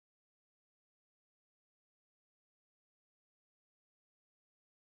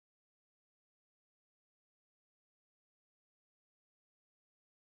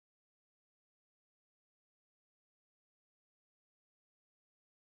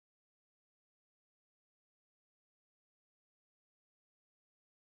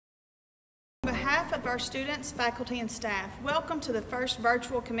behalf of our students, faculty, and staff, welcome to the first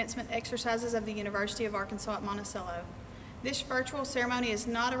virtual commencement exercises of the University of Arkansas at Monticello. This virtual ceremony is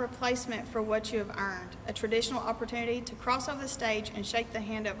not a replacement for what you have earned, a traditional opportunity to cross over the stage and shake the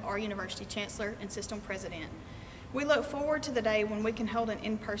hand of our university chancellor and system president. We look forward to the day when we can hold an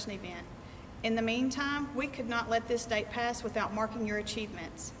in-person event. In the meantime, we could not let this date pass without marking your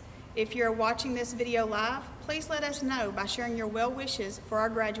achievements. If you're watching this video live, please let us know by sharing your well wishes for our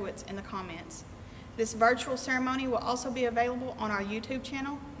graduates in the comments. This virtual ceremony will also be available on our YouTube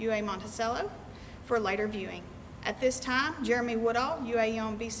channel, UAMonticello, for later viewing. At this time, Jeremy Woodall,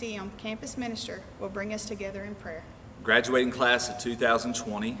 UAM VCM Campus Minister, will bring us together in prayer. Graduating class of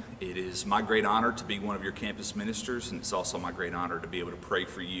 2020, it is my great honor to be one of your campus ministers, and it's also my great honor to be able to pray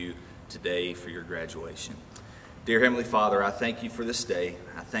for you today for your graduation. Dear Heavenly Father, I thank you for this day.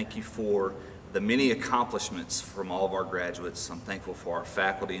 I thank you for the many accomplishments from all of our graduates. I'm thankful for our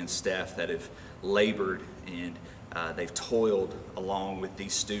faculty and staff that have labored and they've toiled along with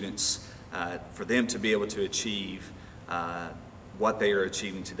these students for them to be able to achieve what they are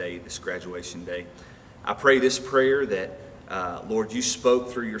achieving today, this graduation day. I pray this prayer that, Lord, you spoke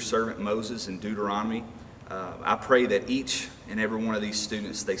through your servant Moses in Deuteronomy. I pray that each and every one of these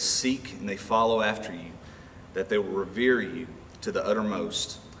students, they seek and they follow after you, that they will revere you to the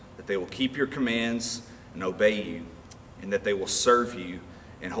uttermost, that they will keep your commands and obey you, and that they will serve you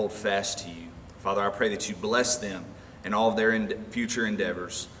and hold fast to you. Father, I pray that you bless them in all of their future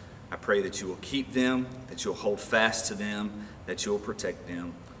endeavors. I pray that you will keep them, that you'll hold fast to them, that you'll protect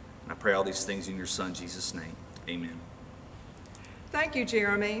them. And I pray all these things in your Son, Jesus' name. Amen. Thank you,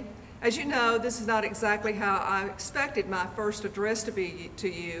 Jeremy. As you know, this is not exactly how I expected my first address to be to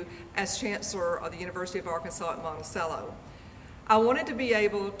you as Chancellor of the University of Arkansas at Monticello. I wanted to be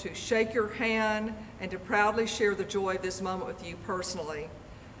able to shake your hand and to proudly share the joy of this moment with you personally.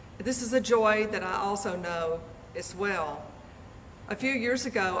 This is a joy that I also know as well. A few years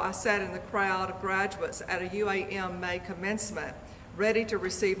ago, I sat in the crowd of graduates at a UAM May commencement, ready to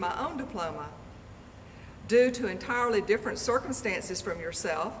receive my own diploma. Due to entirely different circumstances from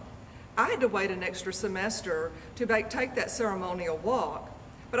yourself, I had to wait an extra semester to take that ceremonial walk,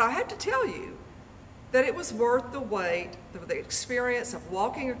 but I have to tell you that it was worth the wait, the experience of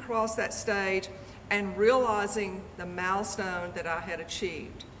walking across that stage and realizing the milestone that I had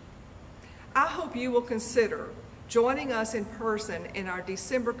achieved. I hope you will consider joining us in person in our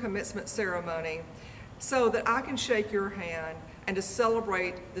December commencement ceremony so that I can shake your hand and to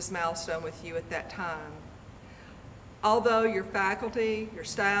celebrate this milestone with you at that time. Although your faculty, your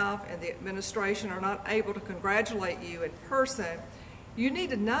staff, and the administration are not able to congratulate you in person, you need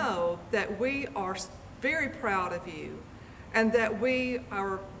to know that we are very proud of you and that we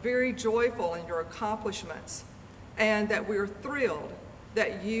are very joyful in your accomplishments and that we are thrilled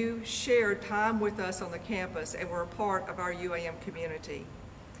that you shared time with us on the campus and were a part of our UAM community.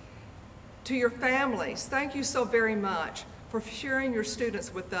 To your families, thank you so very much for sharing your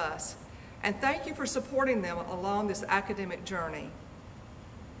students with us. And thank you for supporting them along this academic journey.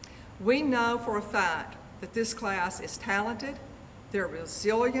 We know for a fact that this class is talented, they're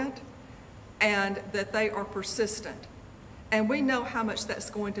resilient, and that they are persistent. And we know how much that's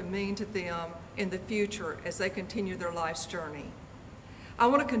going to mean to them in the future as they continue their life's journey. I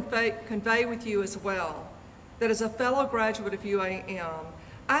want to convey with you as well that as a fellow graduate of UAM,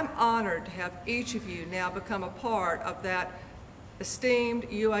 I'm honored to have each of you now become a part of that esteemed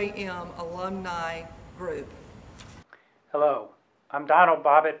UAM alumni group. Hello, I'm Donald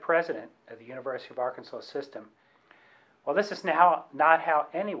Bobbitt, President of the University of Arkansas System. While this is now not how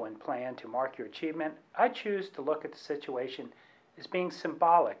anyone planned to mark your achievement, I choose to look at the situation as being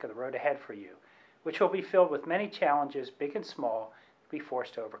symbolic of the road ahead for you, which will be filled with many challenges, big and small, to be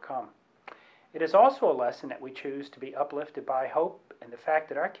forced to overcome. It is also a lesson that we choose to be uplifted by hope and the fact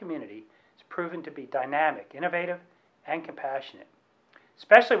that our community is proven to be dynamic, innovative, and compassionate,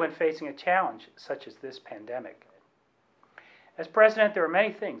 especially when facing a challenge such as this pandemic. As president, there are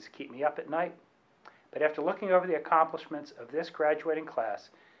many things that keep me up at night, but after looking over the accomplishments of this graduating class,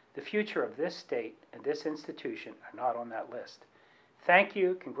 the future of this state and this institution are not on that list. Thank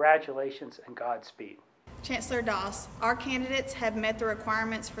you, congratulations, and Godspeed. Chancellor Doss, our candidates have met the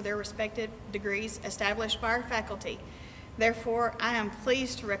requirements for their respective degrees established by our faculty. Therefore, I am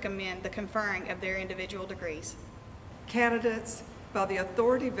pleased to recommend the conferring of their individual degrees. Candidates, by the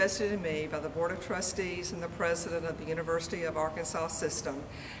authority vested in me by the Board of Trustees and the President of the University of Arkansas System,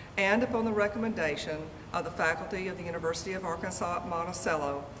 and upon the recommendation of the faculty of the University of Arkansas at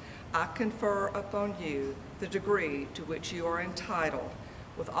Monticello, I confer upon you the degree to which you are entitled,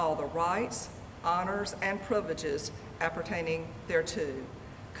 with all the rights, honors, and privileges appertaining thereto.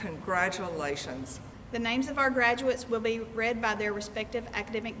 Congratulations. The names of our graduates will be read by their respective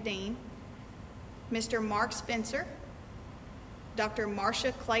academic dean. Mr. Mark Spencer, Dr.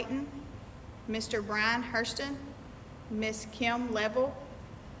 Marcia Clayton, Mr. Brian Hurston, Miss Kim Level,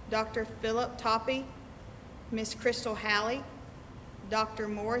 Dr. Philip Toppy, Miss Crystal Halley, Dr.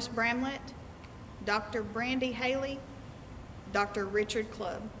 Morris Bramlett, Dr. Brandy Haley, Dr. Richard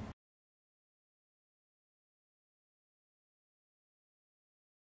Clubb.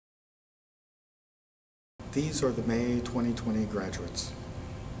 These are the May 2020 graduates.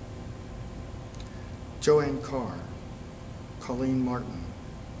 Joanne Carr, Colleen Martin,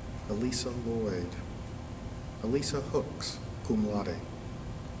 Elisa Lloyd, Elisa Hooks, cum laude,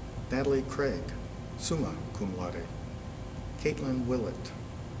 Natalie Craig, summa cum laude, Caitlin Willett,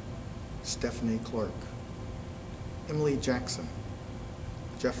 Stephanie Clark, Emily Jackson,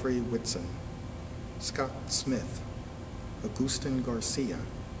 Jeffrey Whitson, Scott Smith, Augustin Garcia,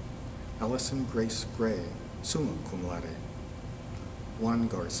 Allison Grace Gray, summa cum laude, Juan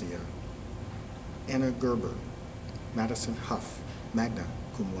Garcia, Anna Gerber, Madison Huff, magna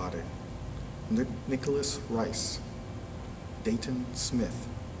cum laude, Nicholas Rice, Dayton Smith,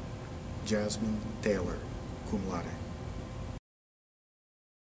 Jasmine Taylor, cum laude.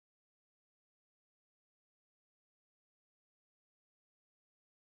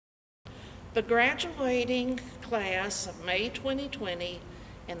 The graduating class of May 2020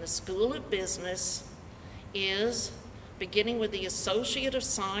 in the School of Business is, beginning with the Associate of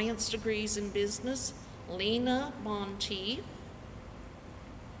Science degrees in Business, Lena Monteith,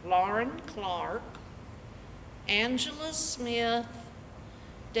 Lauren Clark, Angela Smith,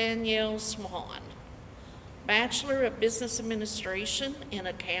 Danielle Swan. Bachelor of Business Administration in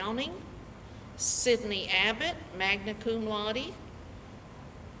Accounting, Sydney Abbott, magna cum laude,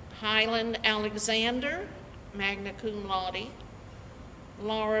 Highland Alexander, magna cum laude,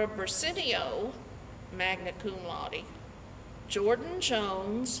 Laura Bersinio, magna cum laude, Jordan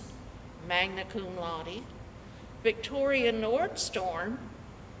Jones, magna cum laude, Victoria Nordstorm,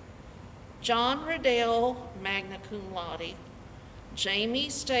 John Riddell, magna cum laude, Jamie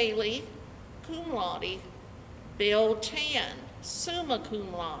Staley, cum laude, Bill Tan, summa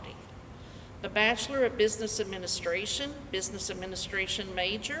cum laude. The Bachelor of Business Administration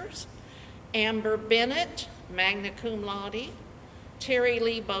majors, Amber Bennett, magna cum laude, Terry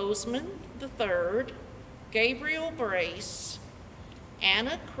Lee Bozeman III, Gabriel Brace,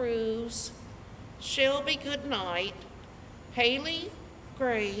 Anna Cruz, Shelby Goodnight, Haley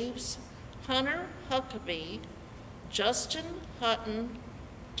Graves, Hunter Huckabee, Justin Hutton,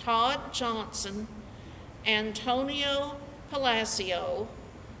 Todd Johnson, Antonio Palacio,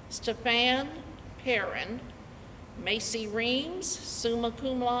 Stefan Perrin, Macy Reams, summa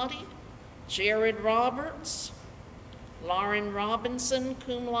cum laude, Jared Roberts, Lauren Robinson,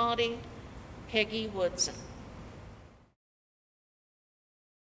 cum laude, Peggy Woodson.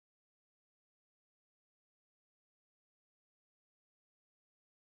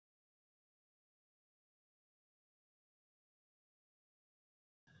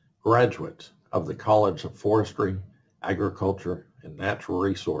 Graduates of the College of Forestry, Agriculture, and Natural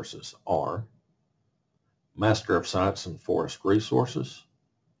Resources are Master of Science in Forest Resources,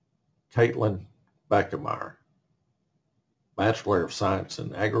 Caitlin Beckemeyer. Bachelor of Science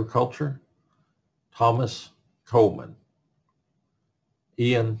in Agriculture, Thomas Coleman.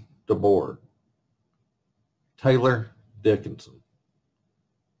 Ian DeBoard. Taylor Dickinson.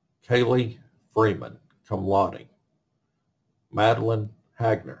 Kaylee Freeman, cum laude. Madeline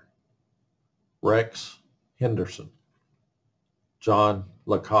Hagner. Rex Henderson. John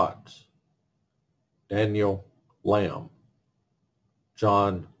Lacotte. Daniel Lamb.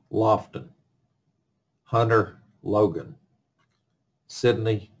 John Lofton. Hunter Logan.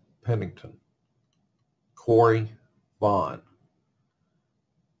 Sydney Pennington. Corey Vaughn.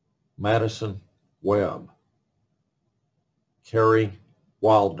 Madison Webb. Carrie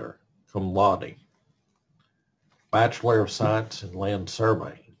Wilder, cum laude. Bachelor of Science in Land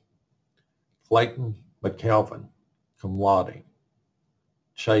Surveying, Clayton McKelvin, cum laude.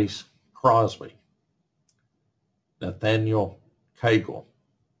 Chase Crosby. Nathaniel Cagle.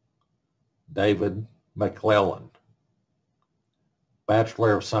 David McClellan.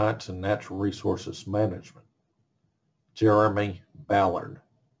 Bachelor of Science in Natural Resources Management, Jeremy Ballard.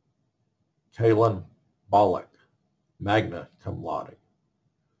 Kaylin Bollock, magna cum laude.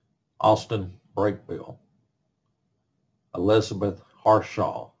 Austin Brakebill. Elizabeth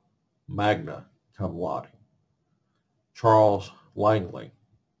Harshaw, magna cum laude. Charles Langley.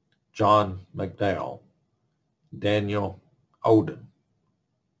 John McDowell. Daniel Oden.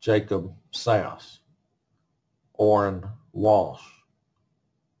 Jacob Sass. Orrin Walsh.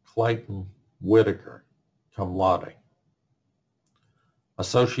 Clayton Whitaker, cum laude.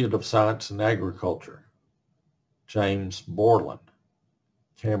 Associate of Science in Agriculture, James Borland,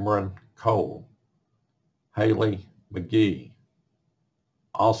 Cameron Cole, Haley McGee,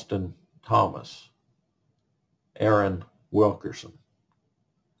 Austin Thomas, Aaron Wilkerson.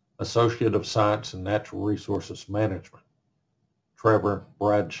 Associate of Science in Natural Resources Management, Trevor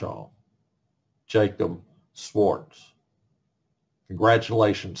Bradshaw, Jacob Swartz.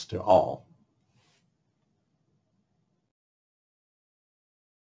 Congratulations to all.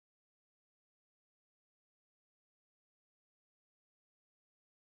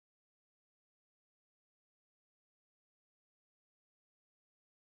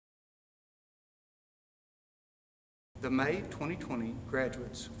 The May 2020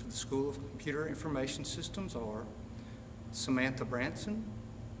 graduates for the School of Computer Information Systems are Samantha Branson,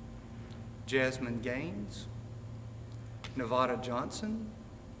 Jasmine Gaines, Nevada Johnson,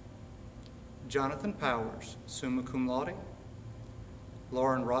 Jonathan Powers, summa cum laude,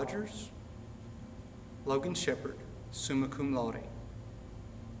 Lauren Rogers, Logan Shepard, summa cum laude.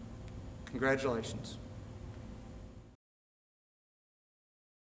 Congratulations.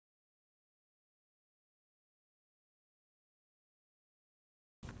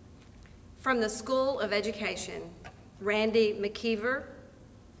 From the School of Education, Randy McKeever,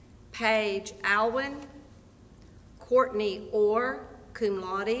 Paige Alwyn, Courtney Orr, cum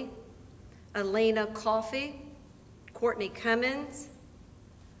laude, Alina Coffey, Courtney Cummins,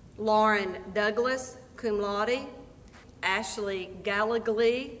 Lauren Douglas, cum laude, Ashley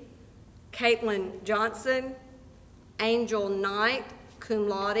Gallagly, Caitlin Johnson, Angel Knight, cum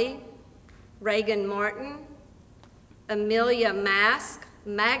laude, Reagan Martin, Amelia Mask,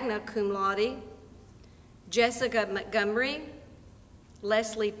 magna cum laude, Jessica Montgomery,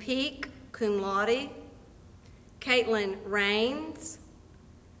 Leslie Peak, cum laude, Caitlin Rains,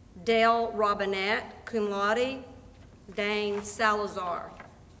 Dale Robinette, cum laude, Dane Salazar,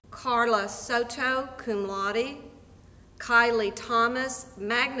 Carla Soto, cum laude, Kylie Thomas,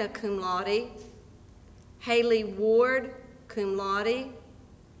 magna cum laude, Haley Ward, cum laude,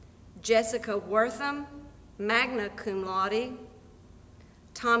 Jessica Wortham, magna cum laude,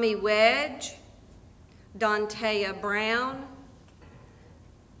 Tommy Wedge, Dontea Brown,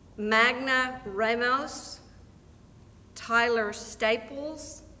 Magna Ramos, Tyler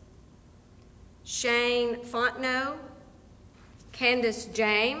Staples, Shane Fontenot, Candace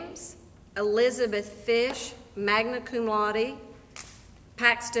James, Elizabeth Fish, magna cum laude,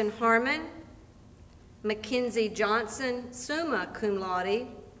 Paxton Harmon, Mackenzie Johnson, summa cum laude,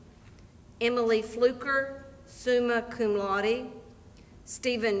 Emily Fluker, summa cum laude,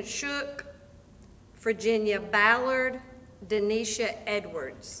 Stephen Shook, Virginia Ballard, Denisha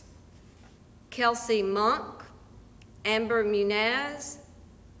Edwards, Kelsey Monk, Amber Munez,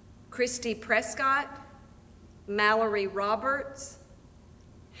 Christy Prescott, Mallory Roberts,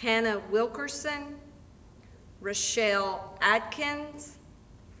 Hannah Wilkerson, Rochelle Adkins,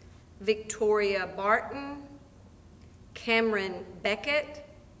 Victoria Barton, Cameron Beckett,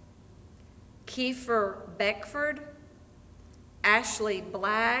 Kiefer Beckford, Ashley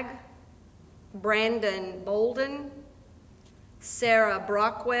Blagg, Brandon Bolden, Sarah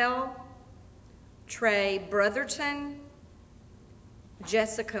Brockwell, Trey Brotherton,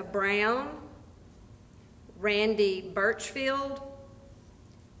 Jessica Brown, Randy Birchfield,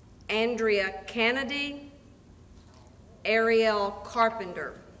 Andrea Kennedy, Ariel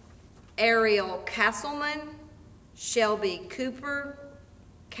Carpenter, Ariel Castleman, Shelby Cooper,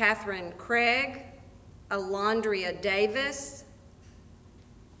 Catherine Craig, Alondria Davis,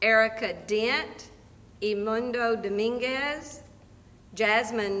 Erica Dent, Emundo Dominguez,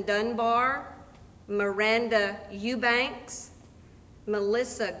 Jasmine Dunbar, Miranda Eubanks,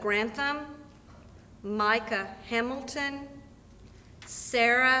 Melissa Grantham, Micah Hamilton,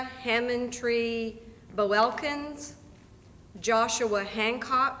 Sarah Hammondtree Boelkins, Joshua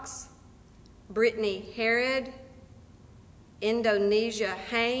Hancox, Brittany Herod, Indonesia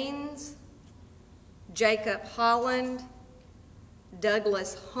Haynes, Jacob Holland,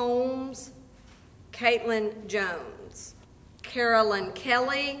 Douglas Holmes, Caitlin Jones, Carolyn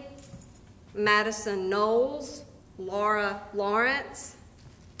Kelly, Madison Knowles, Laura Lawrence,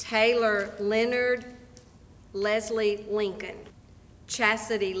 Taylor Leonard, Leslie Lincoln,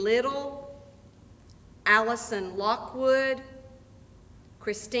 Chastity Little, Allison Lockwood,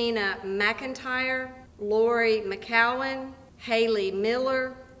 Christina McIntyre, Lori McCowan, Haley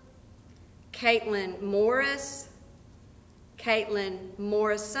Miller, Caitlin Morris, Caitlin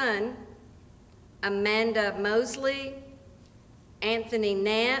Morrison, Amanda Mosley, Anthony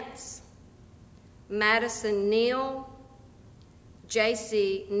Nance, Madison Neal,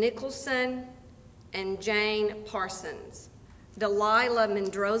 J.C. Nicholson, and Jane Parsons. Delilah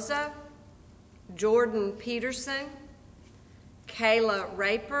Mendoza, Jordan Peterson, Kayla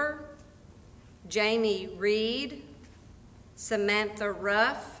Raper, Jamie Reed, Samantha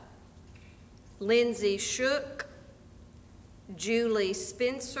Ruff, Lindsay Shook, Julie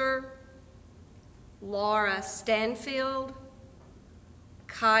Spencer, Laura Stanfield,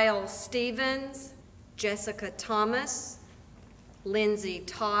 Kyle Stevens, Jessica Thomas, Lindsay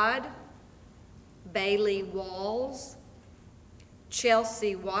Todd, Bailey Walls,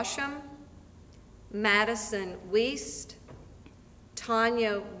 Chelsea Washam, Madison Weist,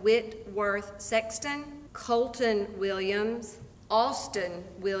 Tanya Whitworth Sexton, Colton Williams, Austin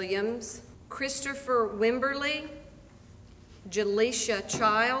Williams, Christopher Wimberly, Jaleisha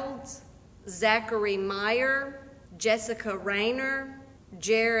Childs, Zachary Meyer, Jessica Rayner,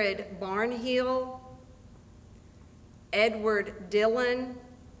 Jared Barnhill, Edward Dillon,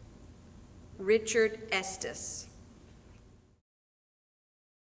 Richard Estes.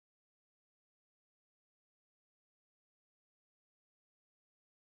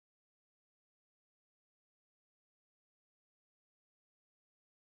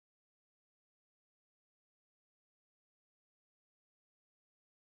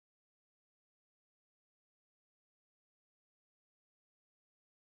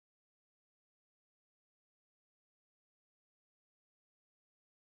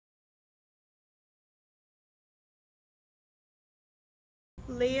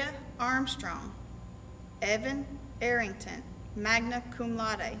 Leah Armstrong, Evan Arrington, magna cum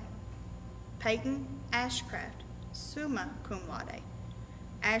laude. Peyton Ashcraft, summa cum laude.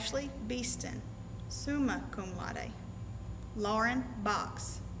 Ashley Beeston, summa cum laude. Lauren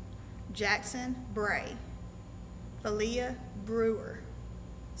Box, Jackson Bray, Valia Brewer,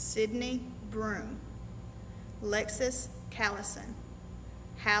 Sydney Broom, Lexus Callison,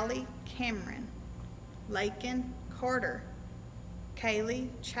 Hallie Cameron, Lakin Carter, Kaylee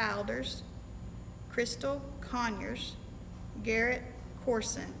Childers, Crystal Conyers, Garrett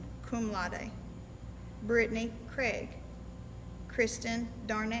Corson, cum laude. Brittany Craig, Kristen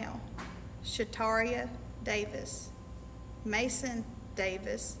Darnell, Shataria Davis, Mason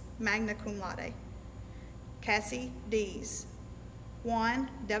Davis, magna cum laude. Cassie Dees, Juan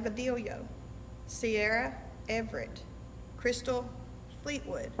Delgadillo, Sierra Everett, Crystal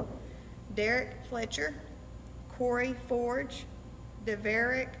Fleetwood, Derek Fletcher, Corey Forge,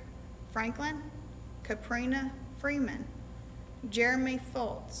 Deverick Franklin, Caprina Freeman, Jeremy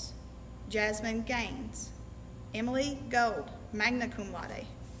Fultz, Jasmine Gaines, Emily Gold, magna cum laude.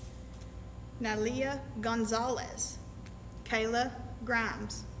 Nalia Gonzalez, Kayla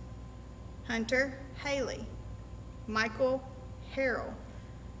Grimes, Hunter Haley, Michael Harrell,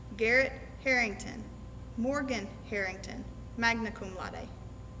 Garrett Harrington, Morgan Harrington, magna cum laude.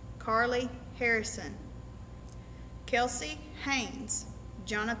 Carly Harrison, Kelsey Haynes,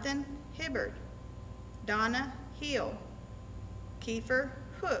 Jonathan Hibbard, Donna Hill, Kiefer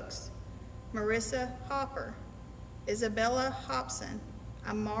Hooks, Marissa Hopper, Isabella Hobson,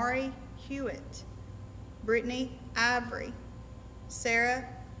 Amari Hewitt, Brittany Ivory, Sarah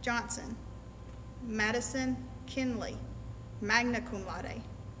Johnson, Madison Kinley, magna cum laude.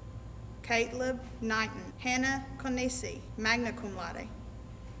 Caleb Knighton, Hannah Conesi, magna cum laude.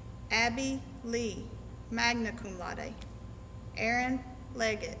 Abby Lee, magna cum laude. Aaron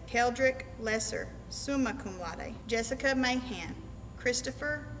Leggett, Keldrick Lesser, summa cum laude. Jessica Mahan,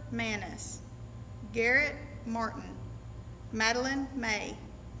 Christopher Manis, Garrett Martin, Madeline May,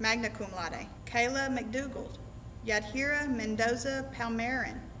 magna cum laude. Kayla McDougald, Yadhira Mendoza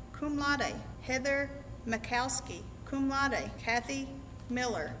Palmerin, cum laude. Heather Mikowski, cum laude. Kathy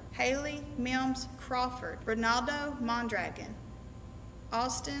Miller, Haley Mims Crawford, Ronaldo Mondragon,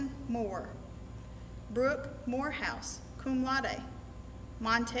 Austin Moore, Brooke Morehouse, cum laude.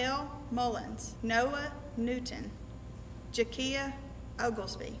 Montel Mullins, Noah Newton, Jakia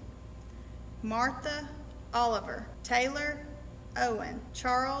Oglesby, Martha Oliver, Taylor Owen,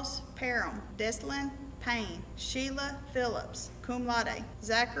 Charles Parham, Deslin Payne, Sheila Phillips, cum laude.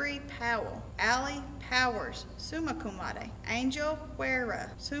 Zachary Powell, Allie Powers, summa cum laude. Angel Huera,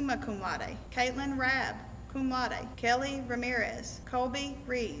 summa cum laude. Caitlin Rabb, cum laude. Kelly Ramirez, Colby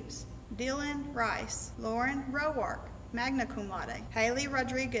Reeves, Dylan Rice, Lauren Rowark, magna cum laude. Haley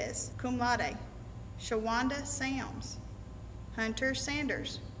Rodriguez, cum laude. Shawanda Sams, Hunter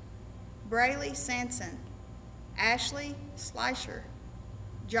Sanders, Brayley Sanson, Ashley Slicer,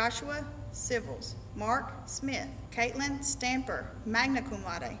 Joshua Civils, Mark Smith, Caitlin Stamper, magna cum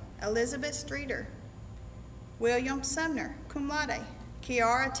laude. Elizabeth Streeter, William Sumner, cum laude.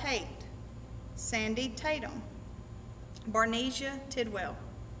 Kiara Tate, Sandy Tatum, Barnesia Tidwell,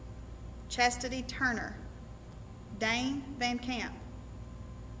 Chastity Turner, Dane Van Camp,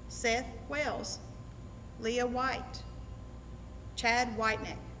 Seth Wells, Leah White, Chad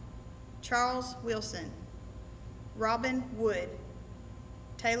Whiteneck, Charles Wilson, Robin Wood,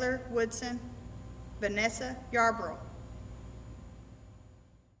 Taylor Woodson, Vanessa Yarbrough.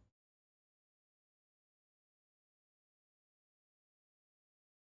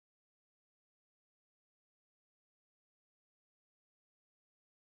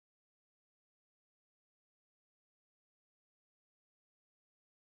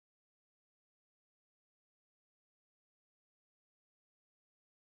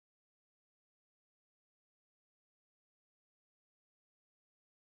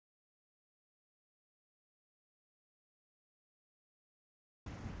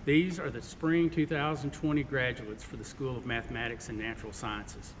 These are the spring 2020 graduates for the School of Mathematics and Natural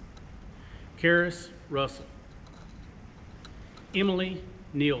Sciences. Karis Russell, Emily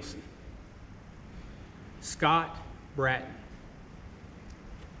Nielsen, Scott Bratton,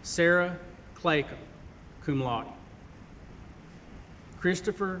 Sarah Claycomb, cum laude,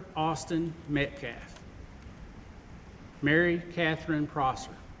 Christopher Austin Metcalf, Mary Catherine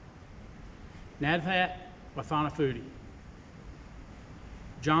Prosser, Nadhat Wathanafudi,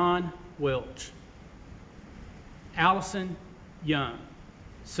 John Welch, Allison Young,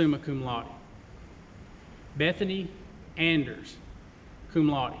 summa cum laude, Bethany Anders, cum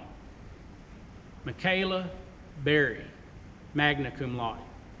laude, Michaela Berry, magna cum laude,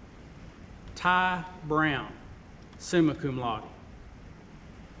 Ty Brown, summa cum laude,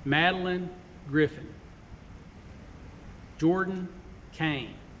 Madeline Griffin, Jordan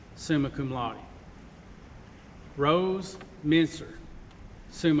Kane, summa cum laude, Rose Mincer,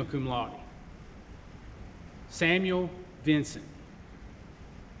 summa cum laude, Samuel Vincent,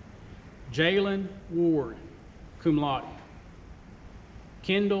 Jalen Ward, cum laude,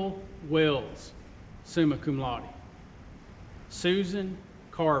 Kendall Wells, summa cum laude, Susan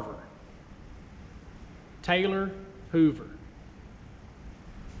Carver, Taylor Hoover,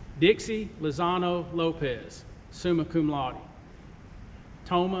 Dixie Lozano Lopez, summa cum laude,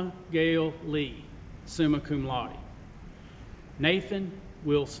 Toma Gale Lee, summa cum laude, Nathan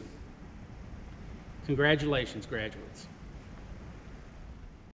Wilson. Congratulations, graduates.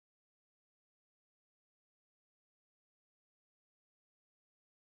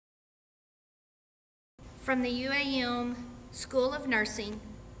 From the UAM School of Nursing,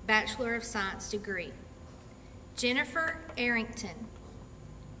 Bachelor of Science degree, Jennifer Arrington,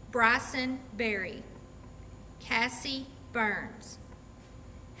 Bryson Berry, Cassie Burns,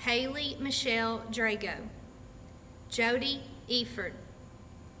 Haley Michelle Drago, Jody Eford,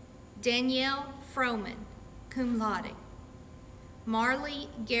 Danielle Froman, cum laude, Marley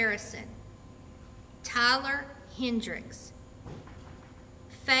Garrison, Tyler Hendricks,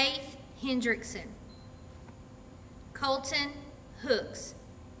 Faith Hendrickson, Colton Hooks,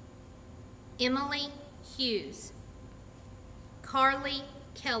 Emily Hughes, Carly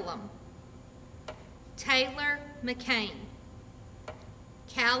Kellum, Taylor McCain,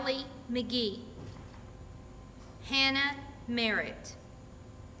 Callie McGee, Hannah Merritt,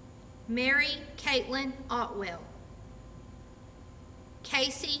 Mary Caitlin Otwell,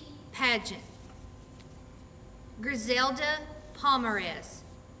 Casey Pageant, Griselda Pomerez,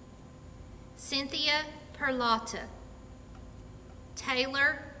 Cynthia Perlotta,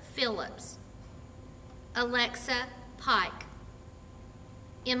 Taylor Phillips, Alexa Pike,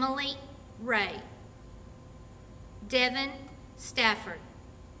 Emily Ray, Devin Stafford,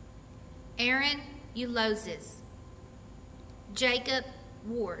 Aaron Ulozes, Jacob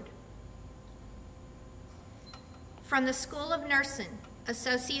Ward. From the School of Nursing,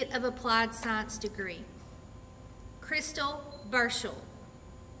 Associate of Applied Science degree, Crystal Burchell,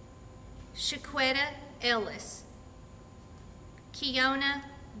 Shaquetta Ellis, Kiona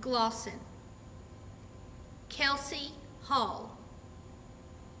Glosson, Kelsey Hall,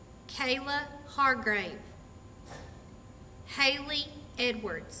 Kayla Hargrave, Haley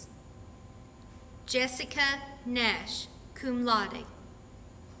Edwards, Jessica Nash, cum laude,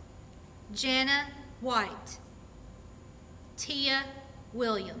 Jana White, Tia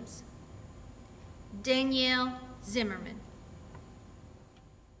Williams, Danielle Zimmerman.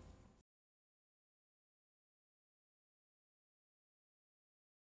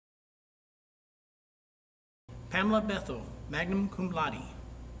 Pamela Bethel, magna cum laude,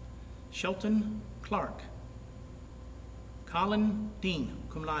 Shelton Clark, Colin Dean,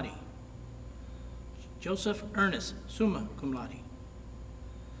 cum laude, Joseph Ernest, summa cum laude,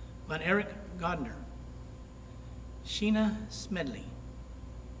 Von Eric Godner, Sheena Smedley,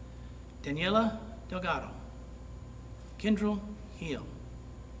 Daniela Delgado, Kendrell Hill,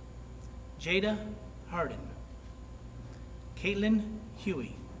 Jada Harden, Caitlin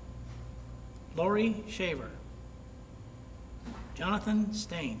Huey, Lori Shaver, Jonathan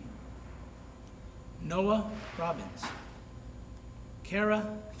Stain, Noah Robbins,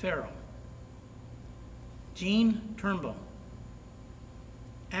 Kara Farrell, Jean Turnbull,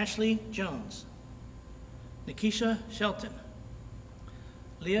 Ashley Jones, Nikisha Shelton,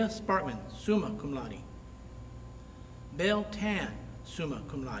 Leah Sparkman, summa cum laude, Belle Tan, summa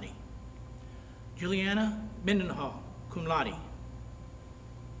cum laude, Juliana Mendenhall, cum laude,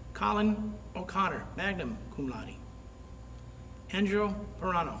 Colin O'Connor, magna cum laude, Angelo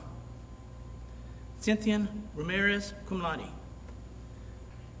Perano, Cynthia Ramirez, cum laude,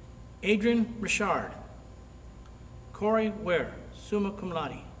 Adrian Richard, Corey Ware, summa cum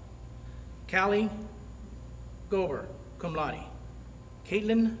laude, Callie Gober, cum laude,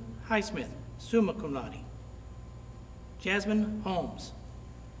 Caitlin Highsmith, summa cum laude, Jasmine Holmes,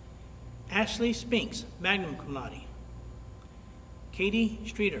 Ashley Spinks, magna cum laude, Katie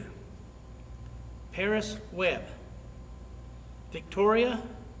Streeter, Paris Webb, Victoria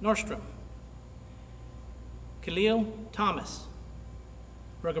Nordstrom, Khalil Thomas,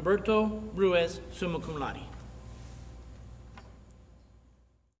 Roberto Ruiz, summa cum laude.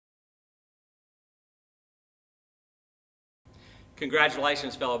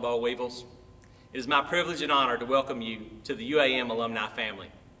 Congratulations, fellow boll weevils. It is my privilege and honor to welcome you to the UAM alumni family.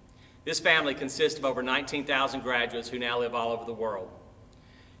 This family consists of over 19,000 graduates who now live all over the world.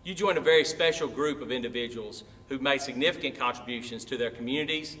 You join a very special group of individuals who've made significant contributions to their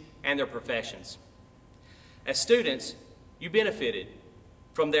communities and their professions. As students, you benefited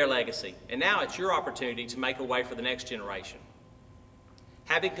from their legacy, and now it's your opportunity to make a way for the next generation.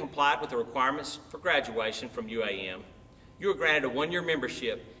 Having complied with the requirements for graduation from UAM, you are granted a one-year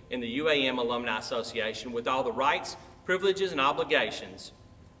membership in the UAM Alumni Association with all the rights, privileges, and obligations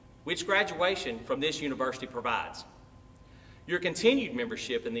which graduation from this university provides. Your continued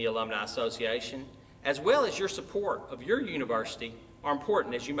membership in the Alumni Association, as well as your support of your university, are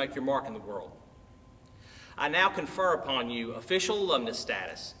important as you make your mark in the world. I now confer upon you official alumnus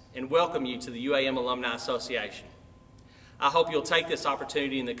status and welcome you to the UAM Alumni Association. I hope you'll take this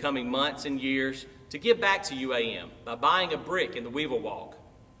opportunity in the coming months and years to give back to UAM by buying a brick in the Weevil Walk,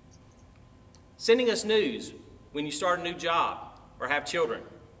 sending us news when you start a new job or have children,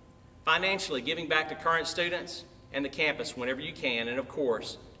 financially giving back to current students and the campus whenever you can, and of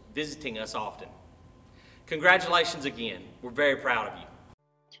course, visiting us often. Congratulations again. We're very proud of you.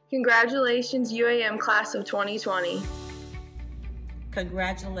 Congratulations, UAM Class of 2020.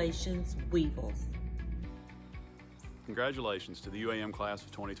 Congratulations, Weevils. Congratulations to the UAM Class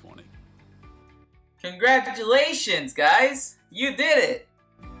of 2020. Congratulations, guys! You did it!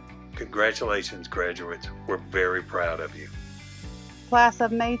 Congratulations, graduates. We're very proud of you. Class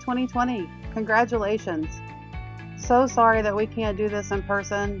of May 2020, congratulations. So sorry that we can't do this in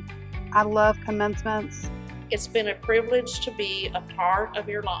person. I love commencements. It's been a privilege to be a part of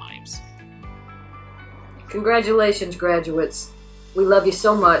your lives. Congratulations, graduates. We love you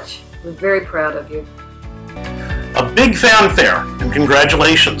so much. We're very proud of you. A big fanfare and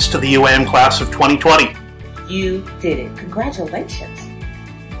congratulations to the UAM Class of 2020. You did it. Congratulations.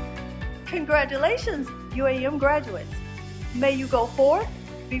 Congratulations, UAM graduates. May you go forth,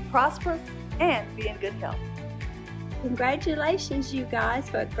 be prosperous, and be in good health. Congratulations, you guys,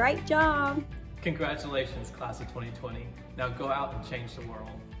 for a great job. Congratulations, Class of 2020. Now go out and change the world.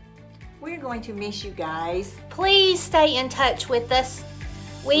 We're going to miss you guys. Please stay in touch with us.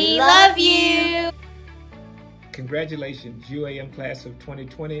 We love you. Congratulations, UAM Class of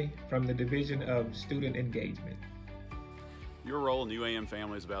 2020 from the Division of Student Engagement. Your role in the UAM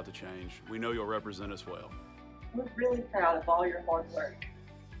family is about to change. We know you'll represent us well. We're really proud of all your hard work.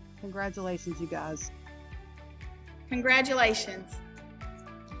 Congratulations, you guys. Congratulations.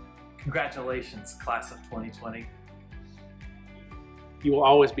 Congratulations, Class of 2020. You will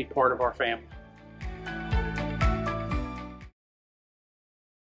always be part of our family.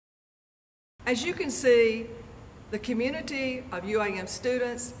 As you can see, the community of UAM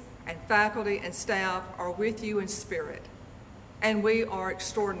students and faculty and staff are with you in spirit, and we are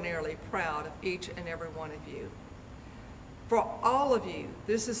extraordinarily proud of each and every one of you. For all of you,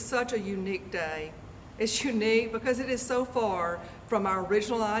 this is such a unique day. It's unique because it is so far from our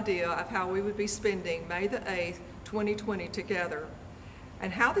original idea of how we would be spending May the 8th, 2020 together,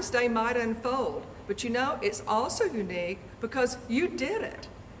 and how this day might unfold. But you know, it's also unique because you did it.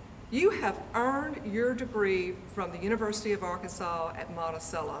 You have earned your degree from the University of Arkansas at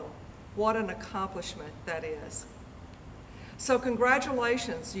Monticello. What an accomplishment that is. So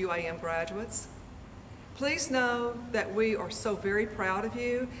congratulations, UAM graduates. Please know that we are so very proud of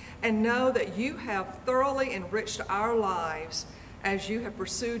you and know that you have thoroughly enriched our lives as you have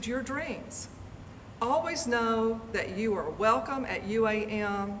pursued your dreams. Always know that you are welcome at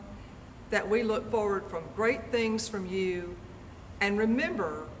UAM, that we look forward from great things from you, and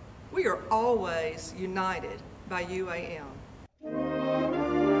remember, we are always united by UAM.